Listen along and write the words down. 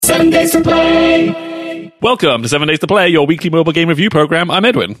7 Days to Play. Welcome to 7 Days to Play, your weekly mobile game review program. I'm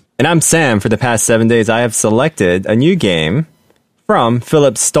Edwin. And I'm Sam. For the past 7 days, I have selected a new game from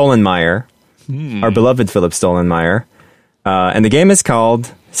Philip Stollenmeyer, our beloved Philip Stollenmeyer. And the game is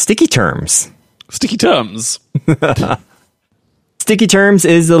called Sticky Terms. Sticky Terms. Sticky Terms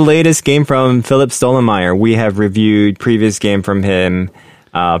is the latest game from Philip Stollenmeyer. We have reviewed previous game from him,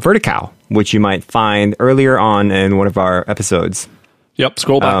 Vertical, which you might find earlier on in one of our episodes. Yep,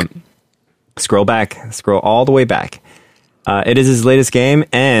 scroll back. Scroll all the way back. It is his latest game,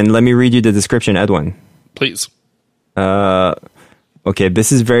 and let me read you the description, Edwin. Please. Okay,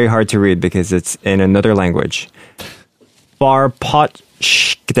 this is very hard to read because it's in another language.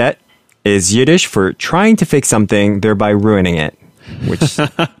 Farpotschdet is Yiddish for trying to fix something, thereby ruining it, which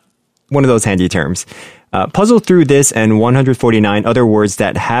one of those handy terms. Puzzle through this and 149 other words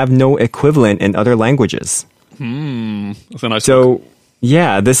that have no equivalent in other languages. That's a nice So,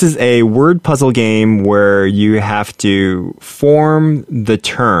 yeah, this is a word puzzle game where you have to form the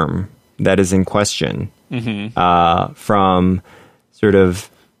term that is in question from sort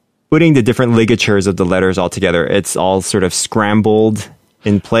of putting the different ligatures of the letters all together. It's all sort of scrambled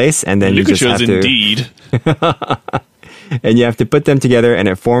in place, and then you just have to... indeed. And you have to put them together, and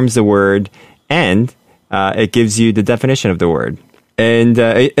it forms the word, and it gives you the definition of the word. And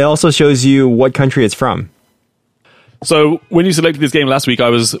it also shows you what country it's from. So, when you selected this game last week, I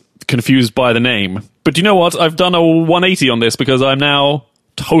was confused by the name. But you know what? I've done a 180 on this because I'm now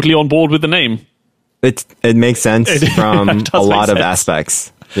totally on board with the name. It makes sense from It a does lot make of sense.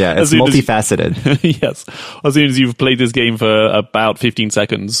 aspects. Yeah, it's As soon as- multifaceted. Yes. As soon as you've played this game for about 15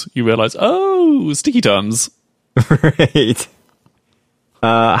 seconds, you realize, oh, sticky terms. Right.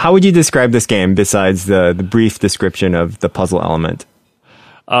 How would you describe this game besides the brief description of the puzzle element?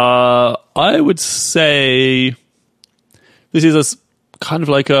 I would say this is kind of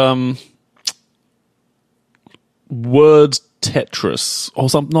like word Tetris or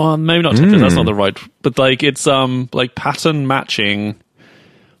something. No, maybe not Tetris. That's not the right. But like it's like pattern matching,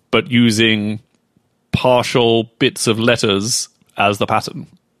 but using partial bits of letters as the pattern.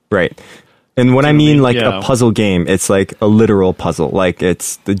 Right. And when I what I mean mean? like Yeah. a puzzle game, it's like a literal puzzle. Like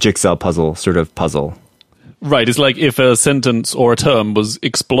it's the jigsaw puzzle sort of puzzle. Right. It's like if a sentence or a term was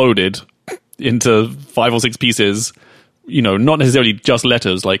exploded into 5 or 6 pieces, you know, not necessarily just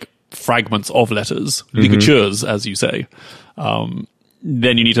letters, like fragments of letters, ligatures, as you say.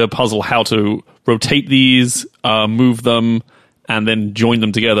 Then you need to puzzle how to rotate these, move them, and then join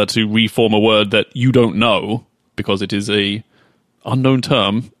them together to reform a word that you don't know because it is a unknown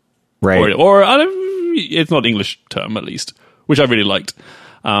term. Right. Or it's not English term, at least, which I really liked.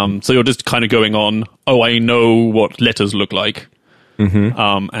 So you're just kind of going on, oh, I know what letters look like.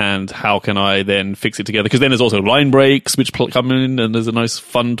 And how can I then fix it together? Because then there's also line breaks, which come in, and there's a nice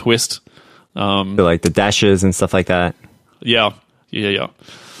fun twist. So like the dashes and stuff like that. Yeah.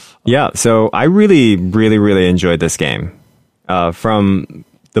 Yeah, so I really, really, really enjoyed this game from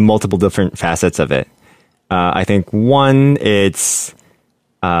the multiple different facets of it. I think one, it's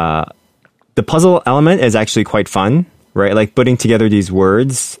the puzzle element is actually quite fun, right? Like putting together these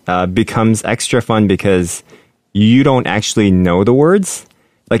words becomes extra fun because you don't actually know the words.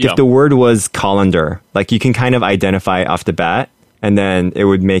 Like if the word was colander, like you can kind of identify off the bat, and then it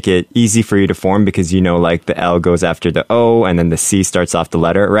would make it easy for you to form because you know like the L goes after the O and then the C starts off the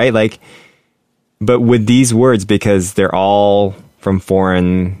letter, right? Like, but with these words, because they're all from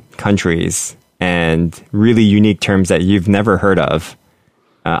foreign countries and really unique terms that you've never heard of,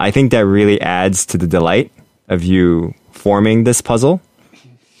 I think that really adds to the delight of you forming this puzzle.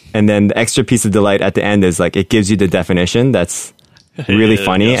 And then the extra piece of delight at the end is like it gives you the definition that's really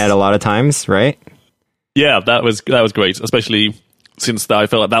funny at a lot of times, right? Yeah, that was great, especially since I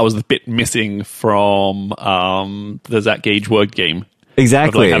felt like that was the bit missing from the Zach Gage word game.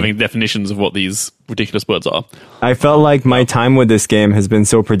 Exactly. Of like having definitions of what these ridiculous words are. I felt like my time with this game has been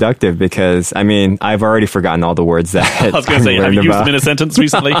so productive because, I mean, I've already forgotten all the words that I was going to say, have you used them in a sentence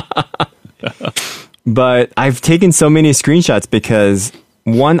recently? But I've taken so many screenshots because,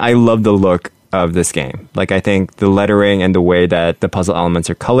 one, I love the look of this game. Like, I think the lettering and the way that the puzzle elements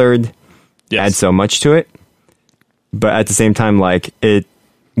are colored add so much to it. But at the same time, like,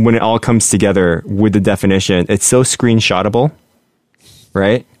 when it all comes together with the definition, it's so screenshotable,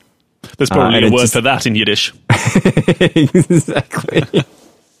 right? There's probably a word for that in Yiddish. Exactly.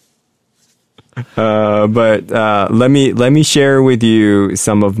 But let me share with you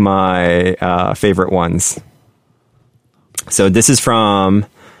some of my favorite ones. So this is from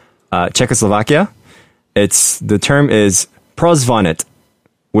Czechoslovakia. The term is prozvonit,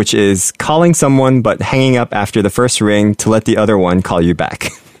 which is calling someone but hanging up after the first ring to let the other one call you back.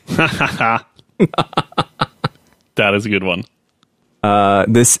 That is a good one.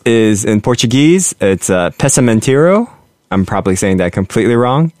 This is in Portuguese. It's Pesamentiro. I'm probably saying that completely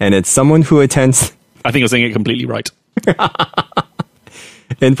wrong. And it's someone who attends... I think you're saying it completely right.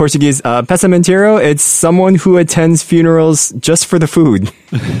 In Portuguese, Pesamentiro, it's someone who attends funerals just for the food.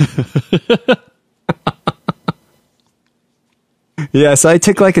 Yeah, so I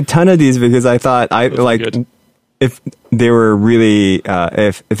took like a ton of these because I thought Good. if they were really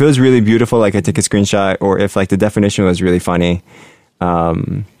if it was really beautiful, like I took a screenshot, or if like the definition was really funny,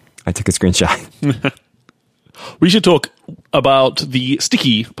 I took a screenshot. We should talk about the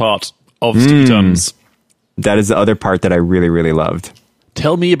sticky part of sticky terms. That is the other part that I really, really loved.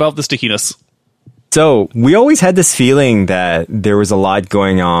 Tell me about the stickiness. So we always had this feeling that there was a lot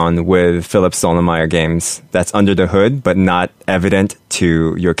going on with Philip Stolnemeyer games that's under the hood, but not evident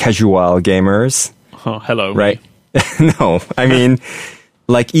to your casual gamers. Oh, hello. Right? No, I mean,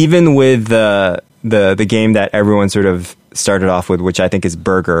 like even with the game that everyone sort of started off with, which I think is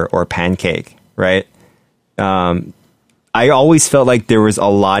Burger or Pancake, right? I always felt like there was a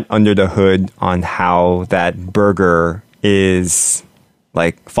lot under the hood on how that Burger is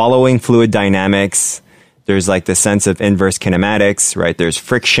like following fluid dynamics. There's like the sense of inverse kinematics, right? There's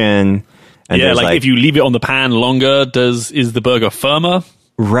friction. And Yeah, like if you leave it on the pan longer, is the burger firmer?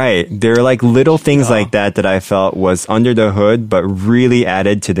 Right. There are like little things like that I felt was under the hood, but really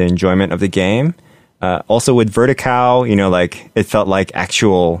added to the enjoyment of the game. Also with Vertical, you know, like it felt like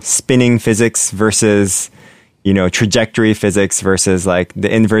actual spinning physics versus, you know, trajectory physics versus like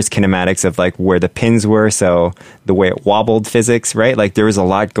the inverse kinematics of like where the pins were. So the way it wobbled physics, right? Like there was a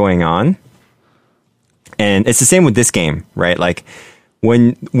lot going on. And it's the same with this game, right? Like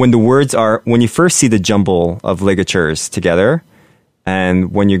when the words are, when you first see the jumble of ligatures together,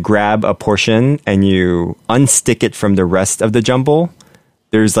 and when you grab a portion and you unstick it from the rest of the jumble,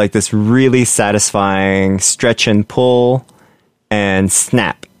 there's like this really satisfying stretch and pull and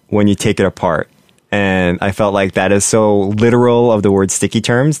snap when you take it apart. And I felt like that is so literal of the word sticky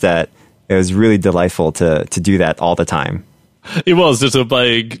terms that it was really delightful to do that all the time. It was just to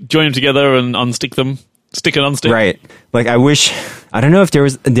like join them together and unstick them. Stick and unstick. Right. Like I don't know if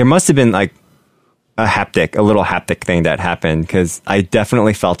there must have been like a little haptic thing that happened, because I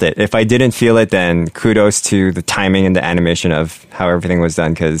definitely felt it. If I didn't feel it, then kudos to the timing and the animation of how everything was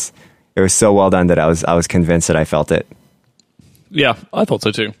done, because it was so well done that I was convinced that I felt it. Yeah, I thought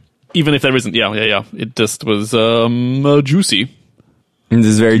so too. Even if there isn't, yeah. It just was juicy. This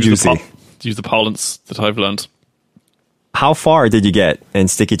is very juicy. To use the parlance that I've learned. How far did you get in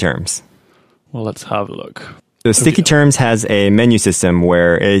sticky terms? Well, let's have a look. So sticky terms has a menu system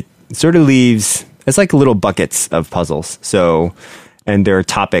where it sort of leaves, it's like little buckets of puzzles. So, and there are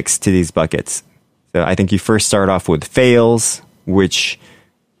topics to these buckets. So I think you first start off with fails, which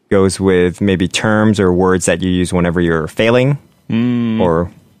goes with maybe terms or words that you use whenever you're failing.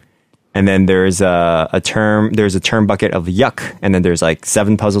 And then there's a term bucket of yuck. And then there's like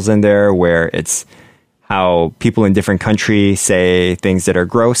 7 puzzles in there where it's how people in different countries say things that are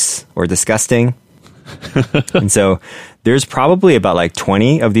gross or disgusting. And so there's probably about like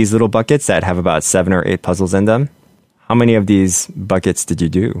 20 of these little buckets that have about 7 or 8 puzzles in them. How many of these buckets did you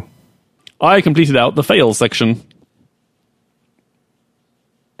do? I completed out the fail section.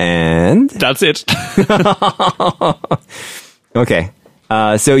 And? That's it. Okay.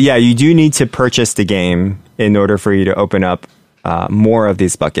 So yeah, you do need to purchase the game in order for you to open up more of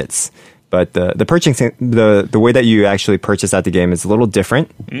these buckets. But the purchasing, the way that you actually purchase out the game is a little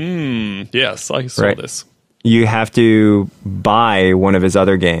different. Yes, I saw this. You have to buy one of his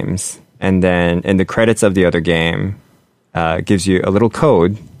other games, and then in the credits of the other game, gives you a little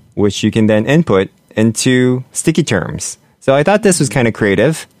code, which you can then input into sticky terms. So I thought this was kind of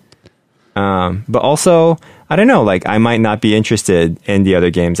creative. But also, I don't know, like I might not be interested in the other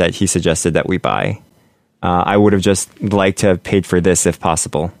games that he suggested that we buy. I would have just liked to have paid for this if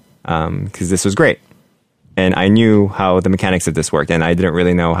possible. Because this was great. And I knew how the mechanics of this worked, and I didn't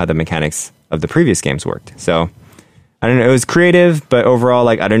really know how the mechanics of the previous games worked. So, I don't know, it was creative, but overall,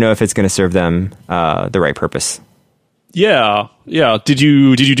 like, I don't know if it's going to serve them the right purpose. Yeah. Did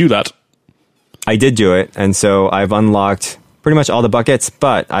you do that? I did do it, and so I've unlocked pretty much all the buckets,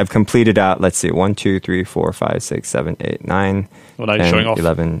 but I've completed out, let's see, 1, 2, 3, 4, 5, 6, 7, 8, 9, Well, now you're showing off.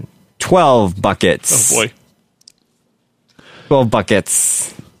 11, 12 buckets. Oh, boy. 12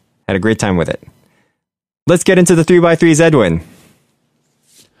 buckets. Had a great time with it. Let's get into the 3x3s, Edwin.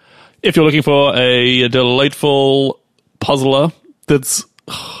 If you're looking for a delightful puzzler that's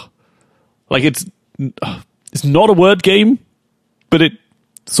like it's not a word game, but it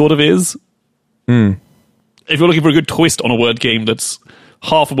sort of is. If you're looking for a good twist on a word game that's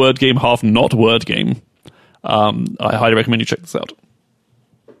half word game, half not word game. I highly recommend you check this out.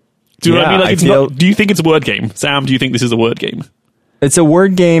 Do you know what I mean? Like, do you think it's a word game? Sam, do you think this is a word game? It's a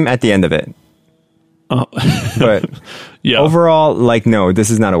word game at the end of it. But yeah. Overall, like, no, this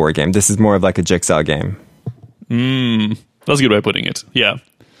is not a word game. This is more of like a jigsaw game. That's a good way of putting it. Yeah.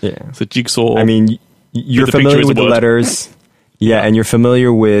 Yeah. It's a jigsaw. I mean, you're familiar with the letters. Yeah, and you're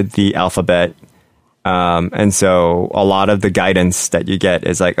familiar with the alphabet. And so a lot of the guidance that you get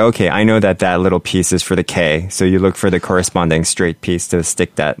is like, okay, I know that that little piece is for the K. So you look for the corresponding straight piece to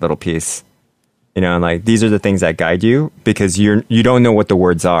stick that little piece. You know, and like, these are the things that guide you because you don't know what the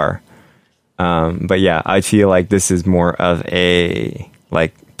words are. But yeah, I feel like this is more of a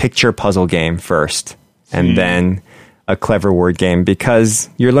like picture puzzle game first and then a clever word game because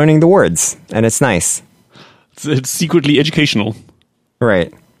you're learning the words and it's nice. It's secretly educational.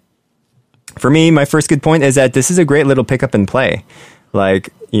 Right. For me, my first good point is that this is a great little pick up and play. Like,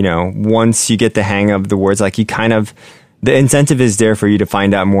 you know, once you get the hang of the words, like you kind of, the incentive is there for you to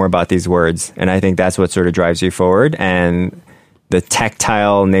find out more about these words. And I think that's what sort of drives you forward. And the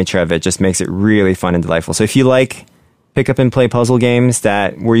tactile nature of it just makes it really fun and delightful. So if you like pick up and play puzzle games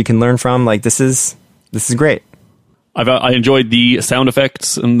where you can learn from, like this is great. I enjoyed the sound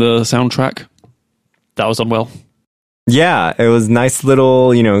effects and the soundtrack. That was done well. Yeah, it was nice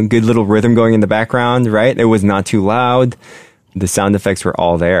little, you know, good little rhythm going in the background, right? It was not too loud. The sound effects were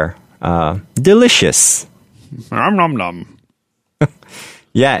all there. Delicious. Nom nom nom.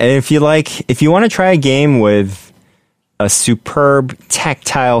 Yeah, and if you want to try a game with a superb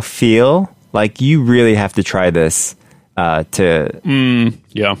tactile feel, like you really have to try this to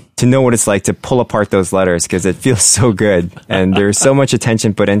know what it's like to pull apart those letters because it feels so good and there's so much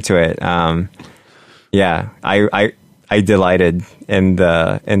attention put into it. I delighted in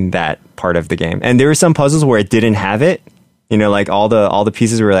that part of the game, and there were some puzzles where it didn't have it. You know, like all the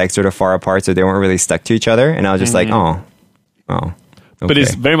pieces were like sort of far apart, so they weren't really stuck to each other. And I was just like, oh. Okay. But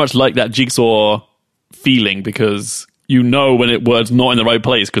it's very much like that jigsaw feeling because you know when word's not in the right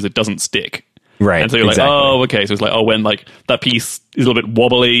place because it doesn't stick. Right. And so you're like, oh, okay. So it's like, when like that piece is a little bit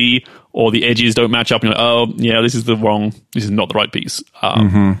wobbly or the edges don't match up, and you're like, oh, yeah, this is not the right piece.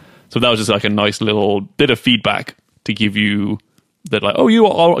 So that was just like a nice little bit of feedback to give you that, like, oh, you're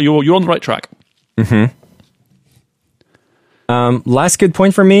on the right track. Last good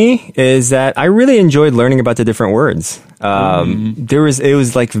point for me is that I really enjoyed learning about the different words. It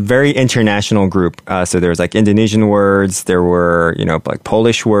was like very international group. So there was like Indonesian words, there were, you know, like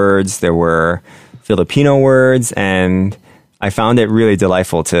Polish words, there were Filipino words, and I found it really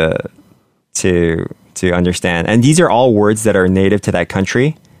delightful to understand. And these are all words that are native to that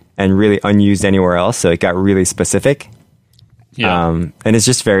country and really unused anywhere else. So it got really specific. Yeah. And it's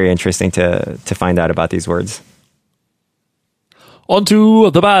just very interesting to find out about these words. On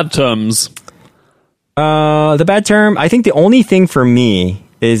to the bad terms. The bad term, I think the only thing for me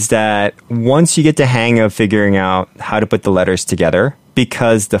is that once you get the hang of figuring out how to put the letters together,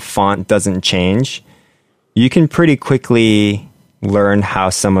 because the font doesn't change, you can pretty quickly learn how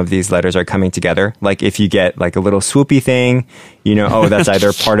some of these letters are coming together. Like if you get like a little swoopy thing, you know, oh, that's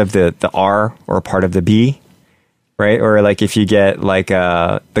either part of the R or part of the B. Right? Or like if you get like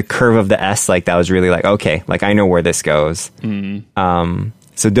the curve of the S, like that was really like, okay, like I know where this goes.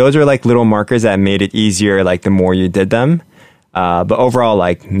 So those are like little markers that made it easier, like the more you did them. But overall,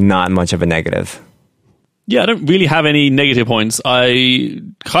 like not much of a negative. Yeah, I don't really have any negative points. I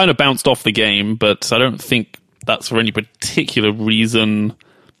kind of bounced off the game, but I don't think that's for any particular reason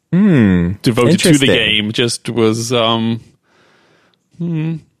devoted to the game. Just was...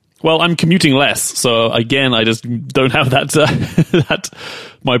 Well, I'm commuting less, so again, I just don't have that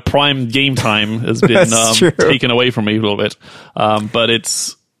my prime game time has been taken away from me a little bit. But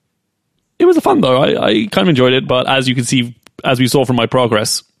it was a fun though. I kind of enjoyed it, but as you can see, as we saw from my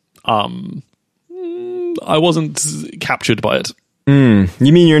progress, I wasn't captured by it. You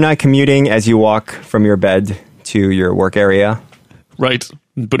mean you're not commuting as you walk from your bed to your work area? Right,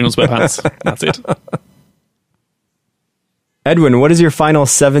 putting on sweatpants. That's it. Edwin, what is your final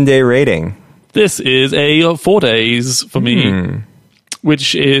 7-day rating? This is a 4 days for me,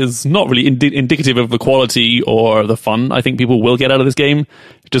 which is not really indicative of the quality or the fun I think people will get out of this game.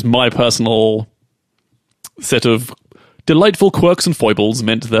 Just my personal set of delightful quirks and foibles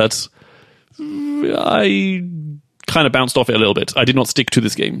meant that I kind of bounced off it a little bit. I did not stick to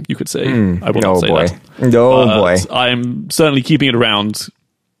this game, you could say. I will not say that. Oh boy. I'm certainly keeping it around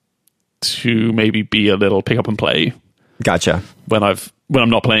to maybe be a little pick up and play. Gotcha. When I'm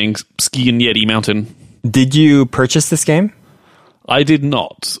not playing Ski and Yeti Mountain. Did you purchase this game? I did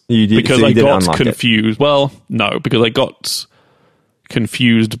not. You did, because so you I got unlock confused. It. Well, no, because I got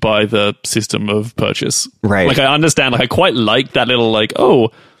confused by the system of purchase. Right. Like, I understand, like, I quite like that little, like, oh,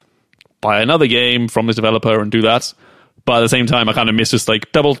 buy another game from this developer and do that. But at the same time, I kind of miss just,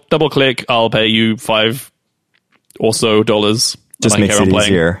 like, double click, I'll pay you $5 or so. Just makes it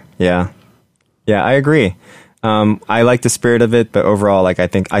easier. Yeah. Yeah, I agree. I like the spirit of it, but overall, like, I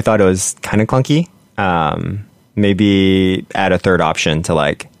thought it was kind of clunky. Maybe add a third option to,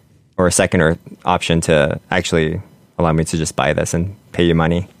 like, or a second option to actually allow me to just buy this and pay you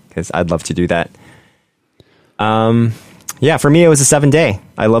money, because I'd love to do that. Yeah, for me, it was a 7-day.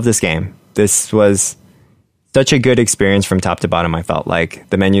 I love this game. This was such a good experience from top to bottom. I felt like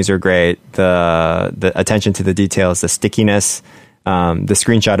the menus are great, the attention to the details, the stickiness, the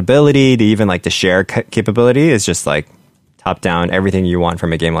screenshot ability, the even like the share capability is just like top down, everything you want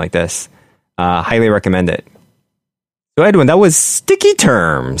from a game like this. Highly recommend it. So Edwin, that was Sticky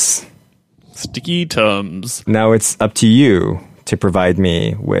Terms. Sticky Terms. Now it's up to you to provide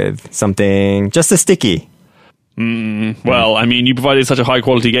me with something just as sticky. Well, I mean, you provided such a high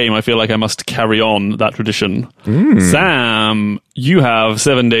quality game, I feel like I must carry on that tradition. Sam, you have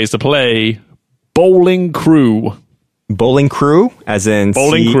 7 days to play Bowling Crew. Bowling Crew, as in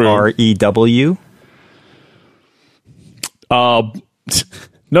Bowling CREW?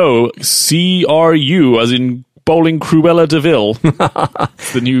 No, CRU, as in Bowling Cruella DeVille.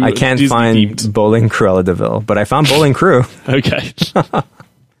 The new I can't Disney find themed. Bowling Cruella DeVille, but I found Bowling Crew. Okay.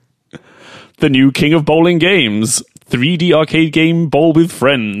 The new king of bowling games. 3D arcade game Bowl with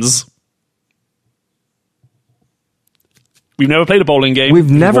Friends. We've never played a bowling game.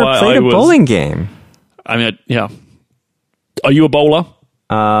 We've never played a bowling game. I mean, yeah. Are you a bowler?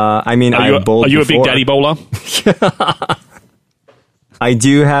 I mean, Are you a big daddy bowler? I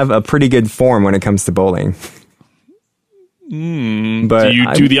do have a pretty good form when it comes to bowling. But Do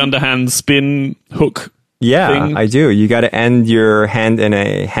you do the underhand spin hook? Yeah, thing? I do. You got to end your hand in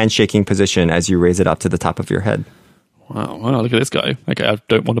a handshaking position as you raise it up to the top of your head. Wow, look at this guy. Okay, I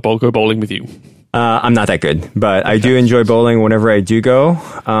don't want to go bowling with you. I'm not that good, but I do enjoy bowling whenever I do go.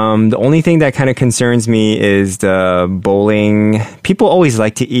 The only thing that kind of concerns me is the bowling. People always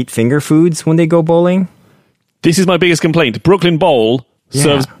like to eat finger foods when they go bowling. This is my biggest complaint. Brooklyn Bowl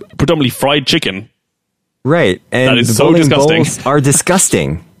serves predominantly fried chicken. Right, and That is the so bowling disgusting. bowls are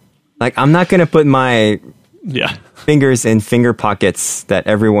disgusting. Like, I'm not going to put my fingers in finger pockets that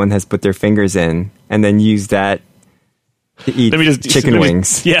everyone has put their fingers in and then use that to eat chicken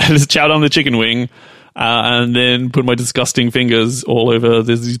wings. Just chow down the chicken wing and then put my disgusting fingers all over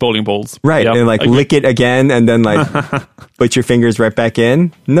these bowling balls. Right, and like lick it again and then like put your fingers right back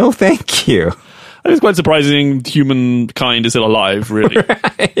in. No, thank you. It's quite surprising humankind is still alive, really,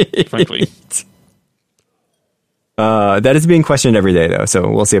 frankly. That is being questioned every day, though, so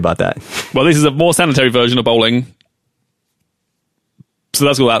we'll see about that. Well, this is a more sanitary version of bowling. So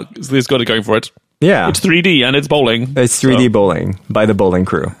that's all that. So it's got it going for it. Yeah. It's 3D and it's bowling. It's 3D bowling by the Bowling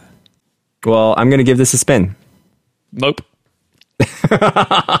Crew. Well, I'm going to give this a spin. Nope.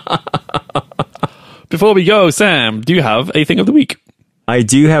 Before we go, Sam, do you have a thing of the week? I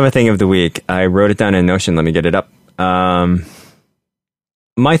do have a thing of the week. I wrote it down in Notion. Let me get it up. My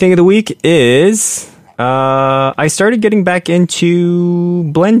thing of the week is I started getting back into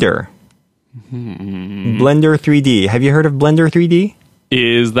Blender. Blender 3D. Have you heard of Blender 3D?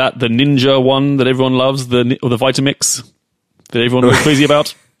 Is that the ninja one that everyone loves, or the Vitamix that everyone was crazy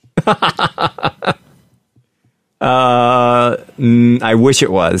about? I wish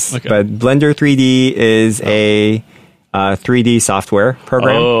it was, but Blender 3D is a 3D software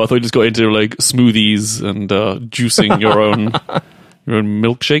program. Oh, I thought you just got into like smoothies and juicing your own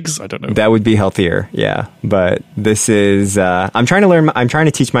milkshakes. I don't know. That would be healthier, yeah. But this is I'm trying to learn. I'm trying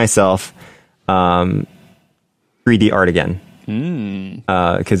to teach myself 3D art again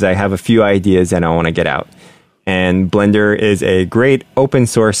because I have a few ideas and I want to get out. And Blender is a great open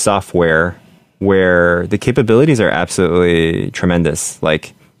source software where the capabilities are absolutely tremendous.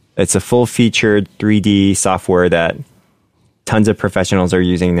 Like, it's a full featured 3D software that tons of professionals are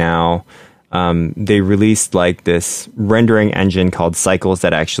using now. They released like this rendering engine called Cycles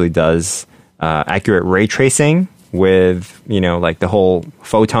that actually does accurate ray tracing with, like the whole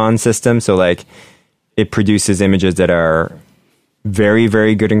photon system. So like it produces images that are very,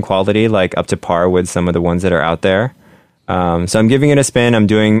 very good in quality, like up to par with some of the ones that are out there. So I'm giving it a spin. I'm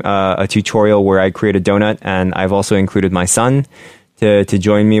doing a tutorial where I create a donut, and I've also included my son to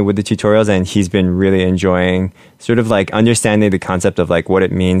join me with the tutorials, and he's been really enjoying sort of like understanding the concept of like what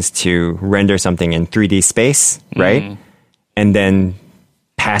it means to render something in 3D space, right? And then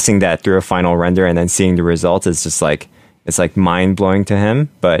passing that through a final render and then seeing the results is just like, it's like mind blowing to him.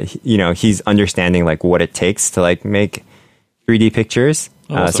 But, he's understanding like what it takes to like make 3D pictures.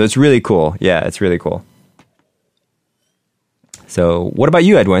 Awesome. So it's really cool. Yeah, it's really cool. So what about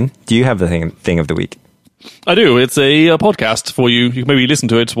you, Edwin? Do you have the thing of the week? I do. It's a podcast for you. You can maybe listen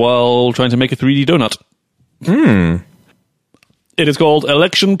to it while trying to make a 3D donut. It is called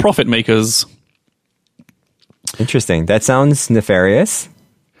Election Profit Makers. Interesting. That sounds nefarious.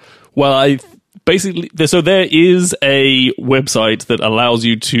 Well, there is a website that allows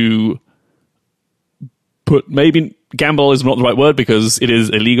you to maybe gamble is not the right word because it is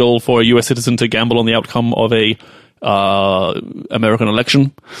illegal for a US citizen to gamble on the outcome of a American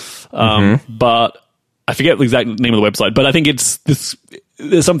election. But I forget the exact name of the website, but I think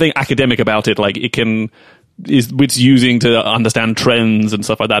there's something academic about it. Like it's using to understand trends and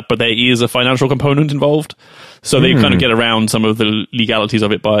stuff like that, but there is a financial component involved. So they kind of get around some of the legalities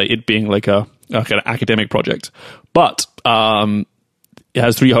of it by it being like a kind of academic project. But it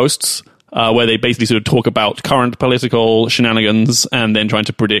has 3 hosts where they basically sort of talk about current political shenanigans and then trying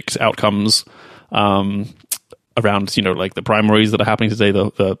to predict outcomes around, like the primaries that are happening today,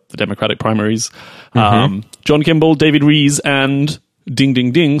 the Democratic primaries. John Kimball, David Rees, and Ding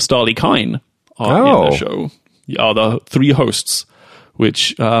Ding Ding, Starlee Kine are in the show. Are the 3 hosts,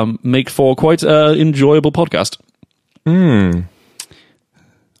 which make for quite an enjoyable podcast.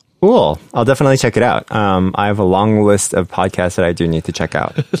 Cool. I'll definitely check it out. I have a long list of podcasts that I do need to check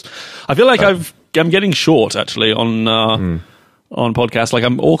out. I feel like I'm getting short actually on podcasts. Like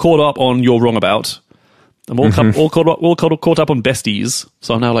I'm all caught up on You're Wrong About. I'm all caught up on Besties.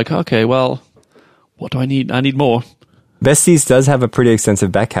 So I'm now like, okay, well, what do I need? I need more. Besties does have a pretty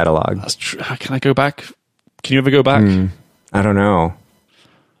extensive back catalog. That's true. Can I go back? Can you ever go back? I don't know.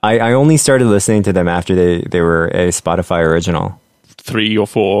 I only started listening to them after they were a Spotify original. 3 or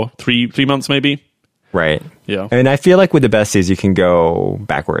 4, 3 months maybe. Right. Yeah. And I feel like with the Besties, you can go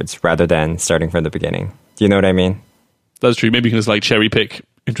backwards rather than starting from the beginning. Do you know what I mean? That's true. Maybe you can just like cherry pick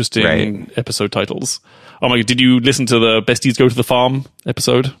interesting episode titles. Oh my God, did you listen to the Besties Go to the Farm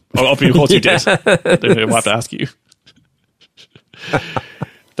episode? Oh, of course you did. I'll have to ask you.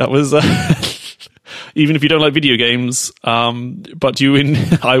 That was, even if you don't like video games, but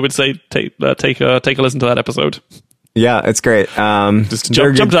I would say take a listen to that episode. Yeah, it's great. Just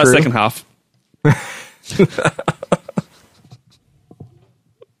jump to that second half.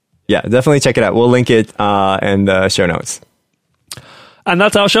 Yeah, definitely check it out. We'll link it in the show notes. And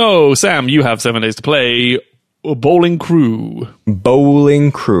that's our show. Sam, you have 7 days to play Bowling Crew.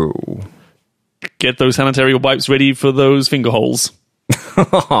 Bowling Crew. Get those sanitary wipes ready for those finger holes.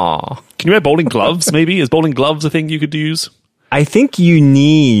 Can you wear bowling gloves, maybe? Is bowling gloves a thing you could use? I think you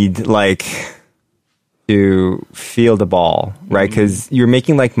need, to feel the ball, right? Because you're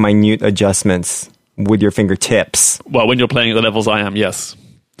making, minute adjustments with your fingertips. Well, when you're playing at the levels I am, yes.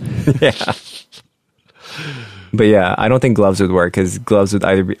 Yeah. But yeah, I don't think gloves would work, because gloves would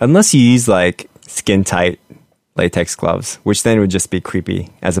either be... Unless you use, skin-tight latex gloves, which then would just be creepy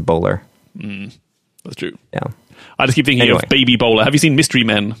as a bowler. That's true. Yeah. I just keep thinking of Baby Bowler. Have you seen Mystery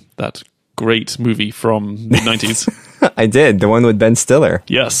Men? That great movie from mid-90s. I did. The one with Ben Stiller.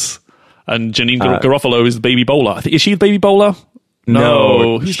 Yes. And Janine Garofalo is the Baby Bowler. Is she the Baby Bowler?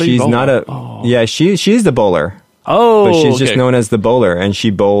 No, she's not a... Oh. Yeah, she's the bowler. Oh, but she's just known as the bowler, and she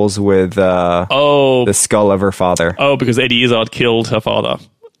bowls with the skull of her father. Oh, because Eddie Izzard killed her father,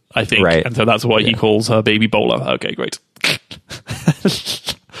 I think. Right. And so that's why he calls her Baby Bowler. Okay, great.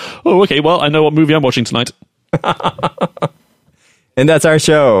 Oh, okay, well, I know what movie I'm watching tonight. And that's our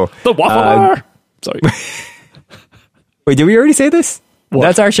show. The Waffler! Sorry. Wait, did we already say this? What?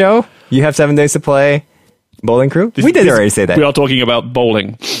 That's our show? You have 7 days to play Bowling Crew? We did already say that. We are talking about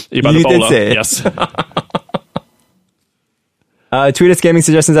bowling. About you the bowler. Did say it. Yes. Tweet us gaming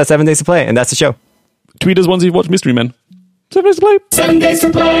suggestions at 7 days to play, and that's the show. Tweet us once you've watched Mystery Men. 7 days to play. 7 days to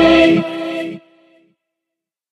play.